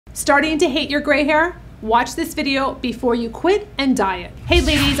Starting to hate your gray hair? Watch this video before you quit and dye it. Hey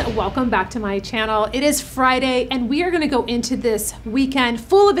ladies, welcome back to my channel. It is Friday and we are gonna go into this weekend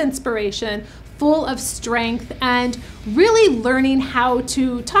full of inspiration, full of strength, and really learning how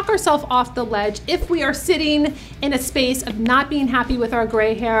to talk ourselves off the ledge if we are sitting in a space of not being happy with our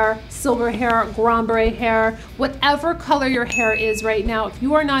gray hair, silver hair, grand beret hair, whatever color your hair is right now. If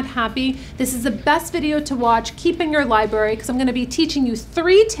you are not happy, this is the best video to watch. Keep in your library because I'm going to be teaching you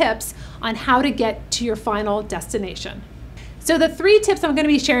 3 tips on how to get to your final destination. So the 3 tips I'm going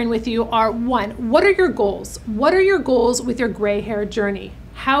to be sharing with you are: 1, what are your goals? What are your goals with your gray hair journey?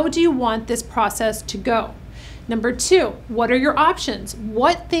 How do you want this process to go? Number 2, what are your options?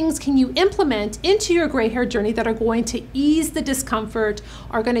 What things can you implement into your gray hair journey that are going to ease the discomfort,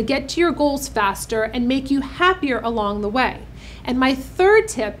 are going to get to your goals faster, and make you happier along the way? And my 3rd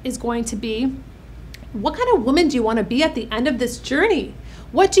tip is going to be, what kind of woman do you want to be at the end of this journey?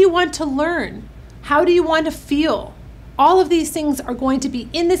 What do you want to learn? How do you want to feel? All of these things are going to be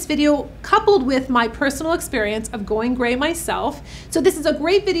in this video, coupled with my personal experience of going gray myself. So this is a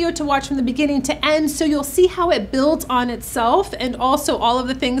great video to watch from the beginning to end, so you'll see how it builds on itself, and also all of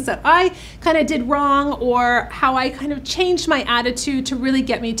the things that I kind of did wrong, or how I kind of changed my attitude to really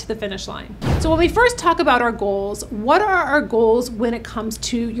get me to the finish line. So when we first talk about our goals, what are our goals when it comes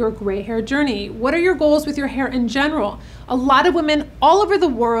to your gray hair journey? What are your goals with your hair in general? A lot of women all over the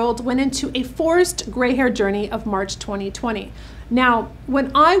world went into a forced gray hair journey of March 2020. Now,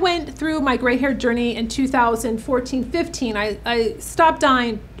 when I went through my gray hair journey in 2014-15, I stopped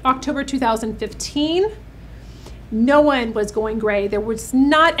dyeing October 2015. No one was going gray. There was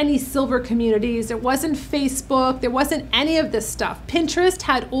not any silver communities. There wasn't Facebook. There wasn't any of this stuff. Pinterest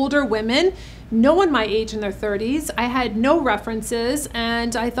had older women, no one my age in their 30s. I had no references,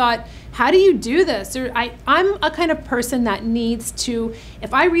 and I thought, how do you do this? I'm a kind of person that needs to,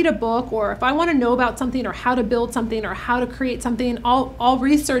 if I read a book, or if I want to know about something, or how to build something, or how to create something, I'll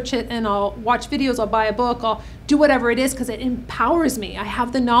research it, and I'll watch videos, I'll buy a book, I'll do whatever it is, because it empowers me. I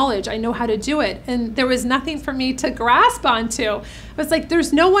have the knowledge, I know how to do it. And there was nothing for me to grasp onto. I was like,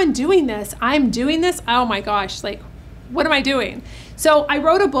 there's no one doing this. I'm doing this. Oh my gosh, like, what am I doing? So I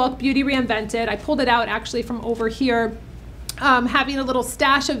wrote a book, Beauty Reinvented. I pulled it out actually from over here, having a little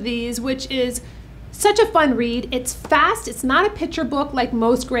stash of these, which is such a fun read. It's fast. It's not a picture book like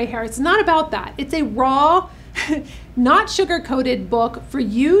most gray hair. It's not about that. It's a raw, not sugar-coated book for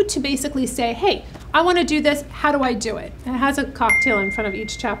you to basically say, hey, I want to do this. How do I do it? And it has a cocktail in front of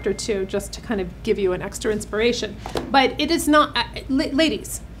each chapter too, just to kind of give you an extra inspiration. But it is not,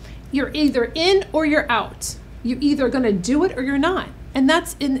 ladies, you're either in or you're out. You're either going to do it or you're not. And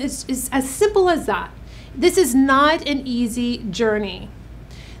it's as simple as that. This is not an easy journey.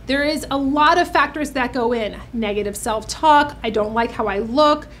 There is a lot of factors that go in. Negative self-talk. I don't like how I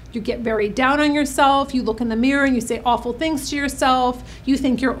look. You get very down on yourself. You look in the mirror and you say awful things to yourself. You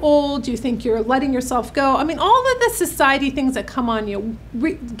think you're old. You think you're letting yourself go. I mean, all of the society things that come on you.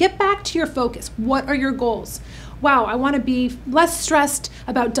 Get back to your focus. What are your goals? Wow, I want to be less stressed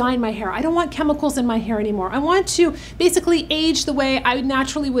about dyeing my hair. I don't want chemicals in my hair anymore. I want to basically age the way I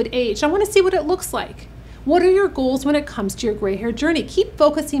naturally would age. I want to see what it looks like. What are your goals when it comes to your gray hair journey? Keep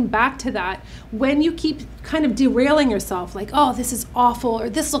focusing back to that when you keep kind of derailing yourself, like, oh, this is awful, or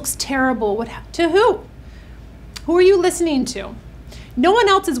this looks terrible. To who? Who are you listening to? No one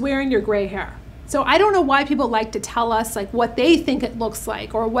else is wearing your gray hair. So I don't know why people like to tell us like what they think it looks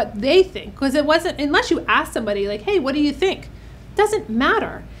like, or what they think, because it wasn't, unless you ask somebody like, hey, what do you think? It doesn't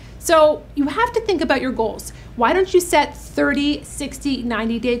matter. So you have to think about your goals. Why don't you set 30, 60,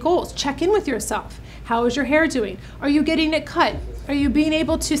 90-day goals? Check in with yourself. How is your hair doing? Are you getting it cut? Are you being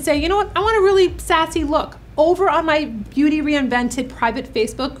able to say, you know what, I want a really sassy look? Over on my Beauty Reinvented private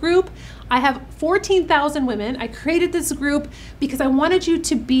Facebook group, I have 14,000 women. I created this group because I wanted you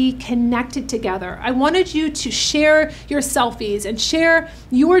to be connected together. I wanted you to share your selfies and share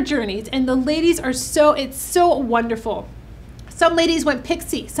your journeys. And the ladies are it's so wonderful. Some ladies went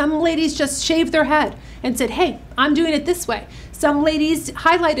pixie. Some ladies just shaved their head and said, hey, I'm doing it this way. Some ladies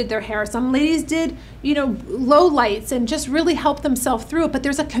highlighted their hair. Some ladies did, low lights and just really helped themselves through it. But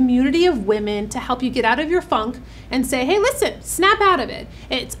there's a community of women to help you get out of your funk and say, hey, listen, snap out of it.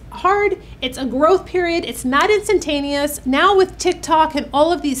 It's hard. It's a growth period. It's not instantaneous. Now with TikTok and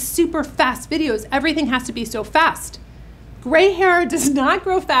all of these super fast videos, everything has to be so fast. Gray hair does not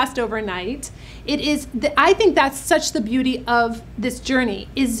grow fast overnight. I think that's such the beauty of this journey,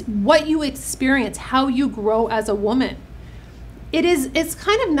 is what you experience, how you grow as a woman. It's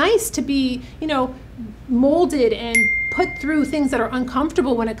kind of nice to be, molded and put through things that are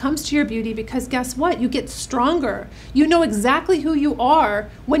uncomfortable when it comes to your beauty, because guess what? You get stronger. You know exactly who you are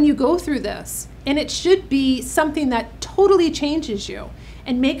when you go through this. And it should be something that totally changes you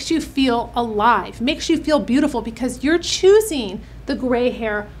and makes you feel alive, makes you feel beautiful, because you're choosing the gray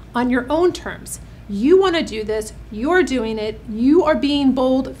hair on your own terms. You want to do this, you're doing it, you are being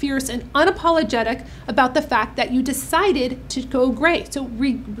bold, fierce, and unapologetic about the fact that you decided to go gray. So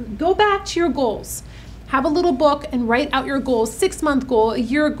go back to your goals. Have a little book and write out your goals, 6-month goal, a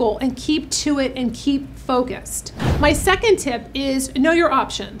year goal, and keep to it and keep focused. My second tip is know your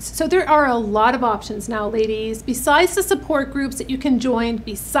options. So there are a lot of options now, ladies, besides the support groups that you can join,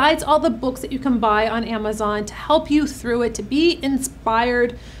 besides all the books that you can buy on Amazon to help you through it, to be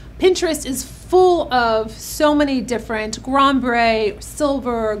inspired. Pinterest is full of so many different grombre,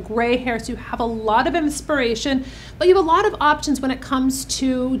 silver, gray hair, so you have a lot of inspiration, but you have a lot of options when it comes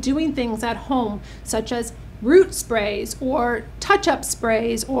to doing things at home, such as root sprays or touch-up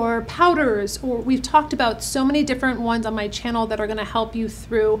sprays or powders, or we've talked about so many different ones on my channel that are going to help you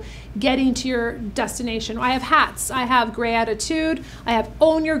through getting to your destination. I have hats, I have Gray Attitude, I have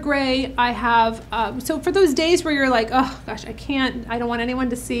Own Your Gray, I have, so for those days where you're like, oh gosh, I don't want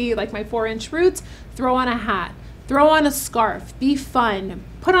anyone to see like my 4-inch roots, throw on a hat. Throw on a scarf, be fun,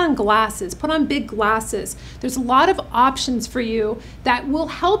 put on glasses, put on big glasses. There's a lot of options for you that will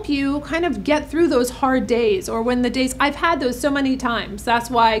help you kind of get through those hard days, or when the days, I've had those so many times. That's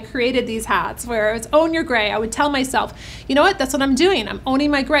why I created these hats where it's Own Your Gray. I would tell myself, you know what, that's what I'm doing. I'm owning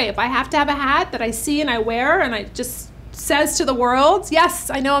my gray. If I have to have a hat that I see and I wear and I just says to the world, yes,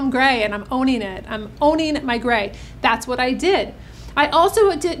 I know I'm gray and I'm owning it. I'm owning my gray. That's what I did. I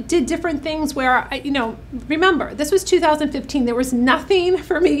also did different things where, remember, this was 2015. There was nothing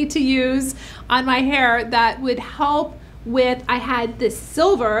for me to use on my hair that would help with, I had this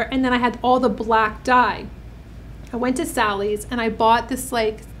silver and then I had all the black dye. I went to Sally's and I bought this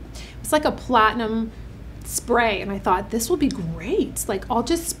it was like a platinum spray, and I thought this will be great. Like, I'll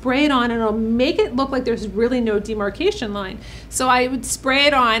just spray it on and it'll make it look like there's really no demarcation line. So I would spray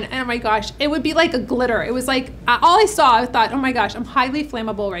it on and oh my gosh, it would be like a glitter. It was like, all I saw, I thought, oh my gosh, I'm highly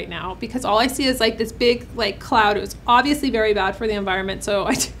flammable right now, because all I see is like this big cloud. It was obviously very bad for the environment, so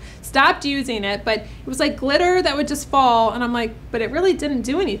I stopped using it, but it was like glitter that would just fall, and I'm like, but it really didn't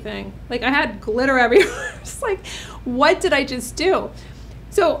do anything. Like, I had glitter everywhere. It's like, what did I just do?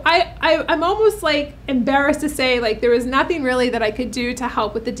 So I'm almost like embarrassed to say, like, there was nothing really that I could do to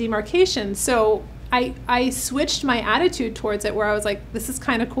help with the demarcation. So I switched my attitude towards it, where I was like, this is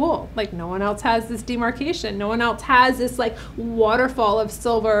kind of cool. Like, no one else has this demarcation. No one else has this like waterfall of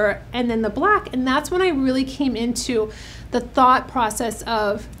silver and then the black. And that's when I really came into the thought process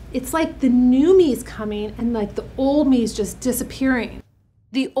of, it's like the new me's coming and like the old me's just disappearing.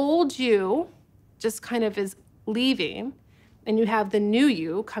 The old you just kind of is leaving, and you have the new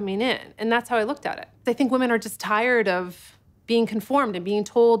you coming in. And that's how I looked at it. I think women are just tired of being conformed and being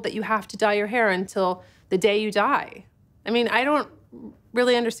told that you have to dye your hair until the day you die. I mean, I don't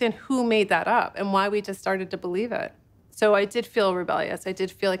really understand who made that up and why we just started to believe it. So I did feel rebellious. I did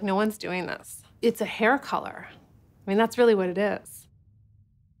feel like no one's doing this. It's a hair color. I mean, that's really what it is.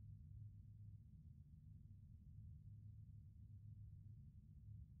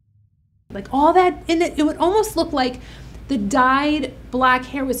 Like, all that in it, it would almost look like the dyed black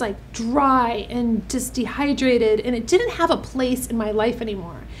hair was like dry and just dehydrated, and it didn't have a place in my life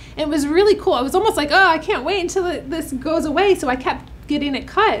anymore. And it was really cool. I was almost like, oh, I can't wait until this goes away. So I kept getting it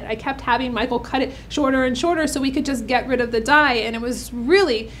cut. I kept having Michael cut it shorter and shorter so we could just get rid of the dye. And it was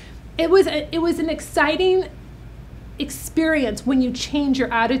really, it was an exciting experience when you change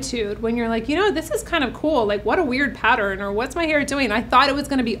your attitude, when you're like, you know, this is kind of cool. Like, what a weird pattern, or what's my hair doing? I thought it was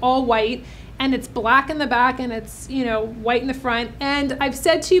going to be all white, and it's black in the back and it's, white in the front. And I've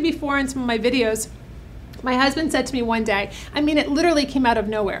said to you before in some of my videos, my husband said to me one day, I mean, it literally came out of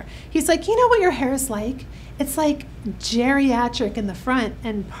nowhere. He's like, you know what your hair is like? It's like geriatric in the front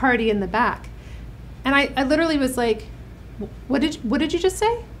and party in the back. And I literally was like, what did you just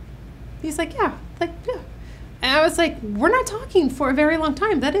say? He's like, yeah. And I was like, we're not talking for a very long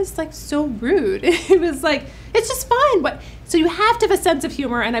time. That is like so rude. It was like, it's just fine. But so you have to have a sense of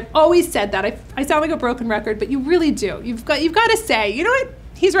humor. And I've always said that. I sound like a broken record, but you really do. You've got to say, you know what?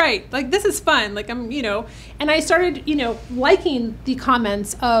 He's right. Like, this is fun. Like, and I started, liking the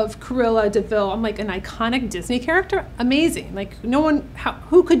comments of Cruella de Vil. I'm like, an iconic Disney character? Amazing. Like, no one,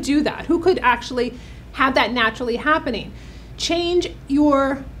 who could do that? Who could actually have that naturally happening? Change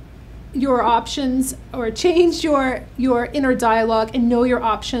your options, or change your inner dialogue, and know your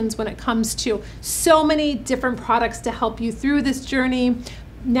options when it comes to so many different products to help you through this journey.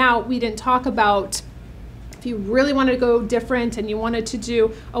 Now, we didn't talk about if you really wanted to go different and you wanted to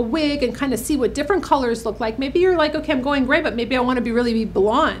do a wig and kind of see what different colors look like, maybe you're like, okay, I'm going gray, but maybe I want to really be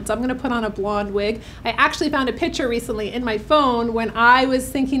blonde. So I'm going to put on a blonde wig. I actually found a picture recently in my phone when I was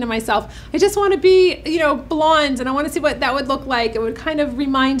thinking to myself, I just want to be, you know, blonde, and I want to see what that would look like. It would kind of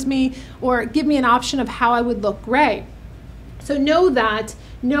remind me or give me an option of how I would look gray. So know that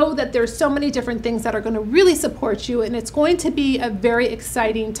there's so many different things that are going to really support you, and it's going to be a very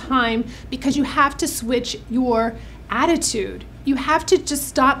exciting time because you have to switch your attitude. You have to just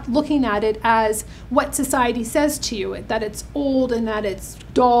stop looking at it as what society says to you, that it's old and that it's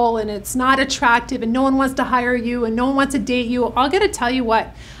dull and it's not attractive and no one wants to hire you and no one wants to date you. I gotta tell you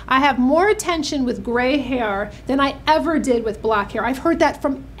what, I have more attention with gray hair than I ever did with black hair. I've heard that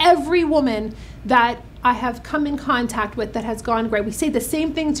from every woman that I have come in contact with that has gone gray. We say the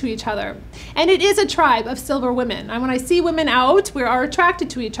same thing to each other. And it is a tribe of silver women. And when I see women out, we are attracted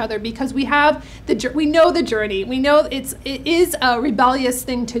to each other because we know the journey. We know it is a rebellious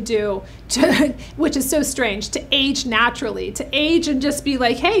thing to do, which is so strange, to age naturally, to age and just be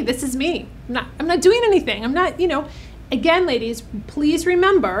like, hey, this is me. I'm not doing anything. I'm not, you know. Again, ladies, please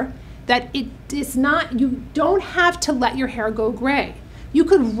remember that it is not, you don't have to let your hair go gray. You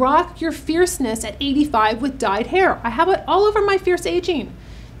could rock your fierceness at 85 with dyed hair. I have it all over my fierce aging.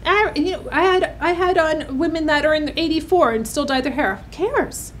 I had on women that are in 84 and still dye their hair. Who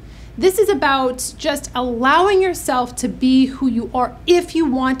cares? This is about just allowing yourself to be who you are if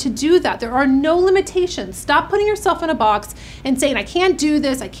you want to do that. There are no limitations. Stop putting yourself in a box and saying, I can't do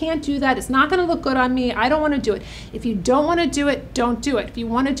this, I can't do that, it's not gonna look good on me, I don't wanna do it. If you don't wanna do it, don't do it. If you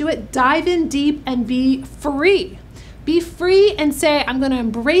wanna do it, dive in deep and be free. Be free and say, I'm going to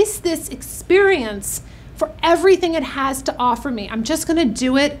embrace this experience for everything it has to offer me. I'm just going to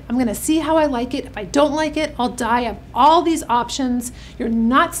do it. I'm going to see how I like it. If I don't like it, I'll die. I have all these options. You're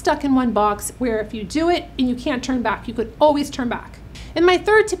not stuck in one box where if you do it and you can't turn back, you could always turn back. And my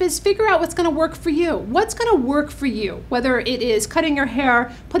third tip is figure out what's going to work for you. What's going to work for you? Whether it is cutting your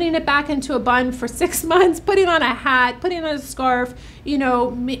hair, putting it back into a bun for 6 months, putting on a hat, putting on a scarf, you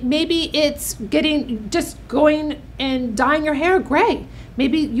know, maybe it's just going and dyeing your hair gray.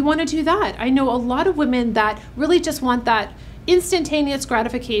 Maybe you want to do that. I know a lot of women that really just want that instantaneous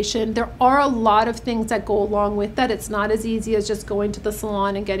gratification. There are a lot of things that go along with that. It's not as easy as just going to the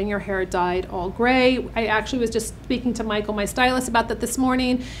salon and getting your hair dyed all gray. I actually was just speaking to Michael, my stylist, about that this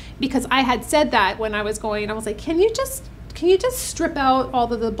morning because I had said that when I was going. I was like, can you just strip out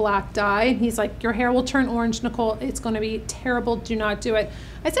all of the black dye? And he's like, your hair will turn orange, Nicole. It's going to be terrible. Do not do it.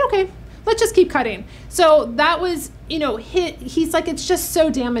 I said, okay, let's just keep cutting. So that was, you know, he's like, it's just so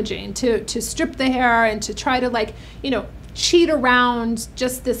damaging to strip the hair and to try to, like, you know, cheat around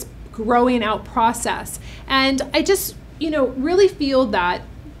just this growing out process. And I just, you know, really feel that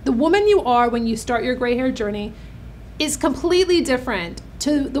the woman you are when you start your gray hair journey is completely different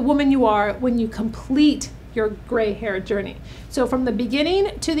to the woman you are when you complete your gray hair journey. So from the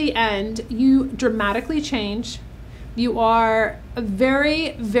beginning to the end, you dramatically change. You are a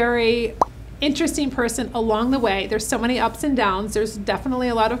very, very interesting person along the way. There's so many ups and downs. There's definitely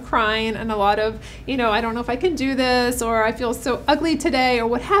a lot of crying and a lot of, you know, I don't know if I can do this, or I feel so ugly today, or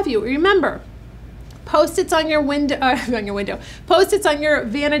what have you. Remember, Post-its on your window, Post-its on your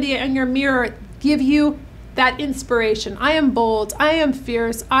vanity and your mirror give you that inspiration. I am bold, I am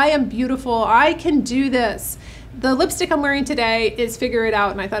fierce, I am beautiful, I can do this. The lipstick I'm wearing today is Figure It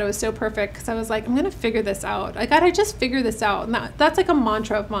Out, and I thought it was so perfect because I was like, I'm gonna figure this out. I gotta just figure this out. And that's like a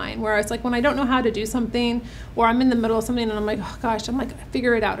mantra of mine, where it's like when I don't know how to do something, or I'm in the middle of something and I'm like, oh gosh, I'm like,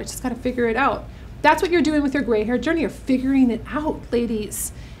 figure it out. I just gotta figure it out. That's what you're doing with your gray hair journey. You're figuring it out,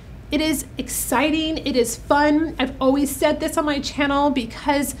 ladies. It is exciting, it is fun. I've always said this on my channel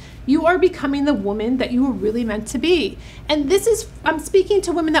because you are becoming the woman that you were really meant to be. And this is, I'm speaking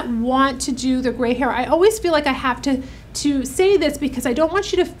to women that want to do the gray hair. I always feel like I have to say this because I don't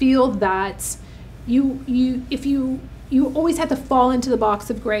want you to feel that you always have to fall into the box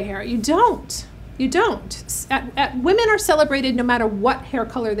of gray hair. You don't. You don't. Women are celebrated no matter what hair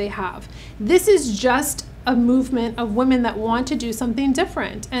color they have. This is just a movement of women that want to do something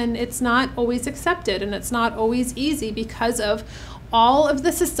different, and it's not always accepted, and it's not always easy because of all of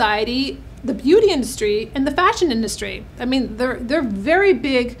the society, the beauty industry, and the fashion industry. I mean, they're very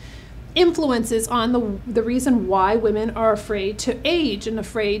big influences on the reason why women are afraid to age and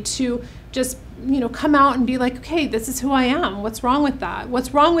afraid to just, you know, come out and be like, okay, this is who I am. What's wrong with that?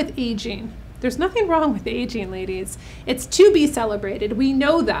 What's wrong with aging? There's nothing wrong with aging, ladies. It's to be celebrated. We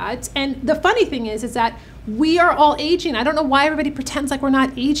know that. And the funny thing is that we are all aging. I don't know why everybody pretends like we're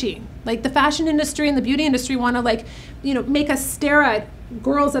not aging. Like the fashion industry and the beauty industry want to, like, you know, make us stare at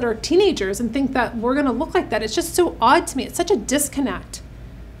girls that are teenagers and think that we're going to look like that. It's just so odd to me. It's such a disconnect.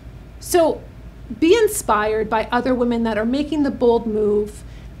 So be inspired by other women that are making the bold move.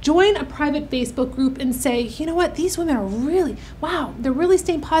 Join a private Facebook group and say, you know what, these women are really, wow, they're really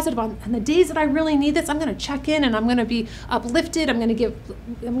staying positive on the days that I really need this. I'm going to check in and I'm going to be uplifted. I'm going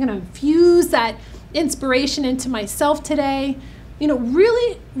to infuse that inspiration into myself today. You know,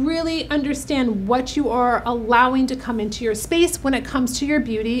 really, really understand what you are allowing to come into your space when it comes to your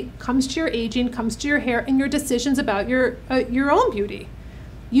beauty, comes to your aging, comes to your hair, and your decisions about your own beauty.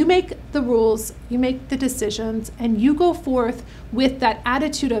 You make the rules, you make the decisions, and you go forth with that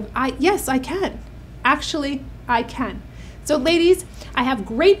attitude of, yes, I can. Actually, I can. So ladies, I have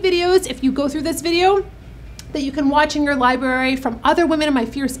great videos if you go through this video that you can watch in your library from other women in my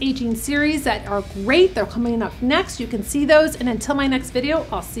Fierce Aging series that are great. They're coming up next. You can see those. And until my next video,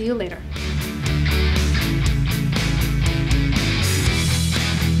 I'll see you later.